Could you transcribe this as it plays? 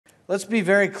Let's be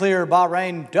very clear,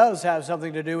 Bahrain does have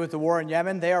something to do with the war in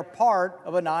Yemen. They are part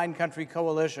of a 9-country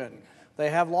coalition. They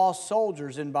have lost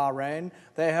soldiers in Bahrain.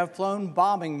 They have flown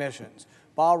bombing missions.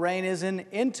 Bahrain is an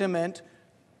intimate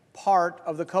part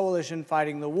of the coalition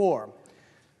fighting the war.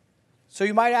 So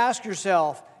you might ask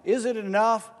yourself, is it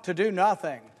enough to do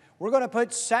nothing? We're going to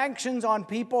put sanctions on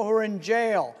people who are in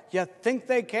jail. You think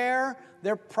they care?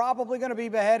 They're probably going to be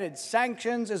beheaded.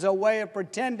 Sanctions is a way of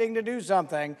pretending to do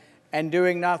something and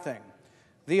doing nothing.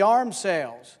 The arms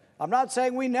sales. I'm not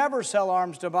saying we never sell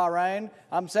arms to Bahrain.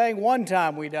 I'm saying one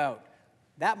time we don't.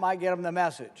 That might get them the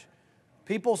message.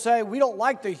 People say, we don't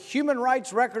like the human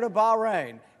rights record of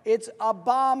Bahrain. It's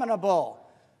abominable.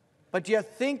 But do you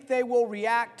think they will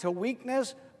react to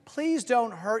weakness? Please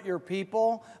don't hurt your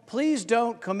people. Please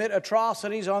don't commit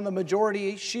atrocities on the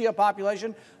majority Shia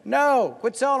population. No,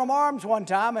 quit selling them arms one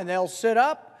time and they'll sit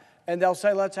up and they'll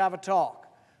say, let's have a talk.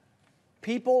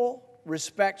 People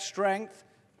respect strength.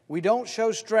 We don't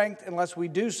show strength unless we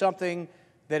do something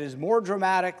that is more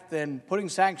dramatic than putting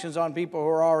sanctions on people who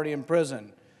are already in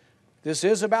prison. This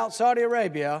is about Saudi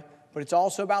Arabia, but it's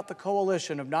also about the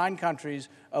coalition of 9 countries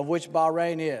of which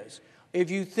Bahrain is. If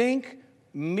you think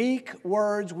meek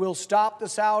words will stop the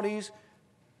Saudis,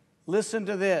 listen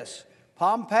to this.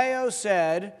 Pompeo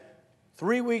said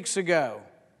 3 weeks ago,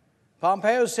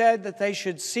 Pompeo said that they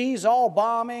should cease all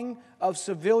bombing of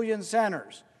civilian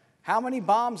centers. How many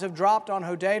bombs have dropped on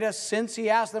Hodeidah since he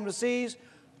asked them to cease?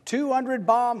 200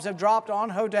 bombs have dropped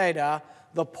on Hodeidah,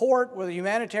 the port where the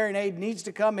humanitarian aid needs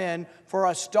to come in for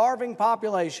a starving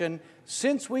population,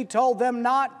 since we told them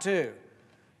not to.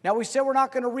 Now, we said we're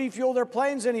not going to refuel their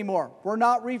planes anymore. We're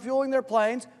not refueling their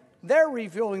planes. They're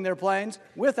refueling their planes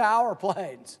with our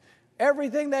planes.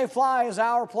 Everything they fly is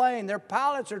our plane. Their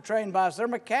pilots are trained by us. Their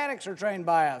mechanics are trained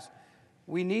by us.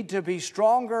 We need to be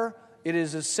stronger. It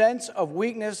is a sense of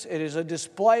weakness. It is a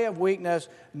display of weakness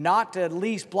not to at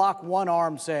least block one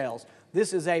arms sales.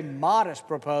 This is a modest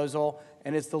proposal,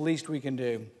 and it's the least we can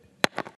do.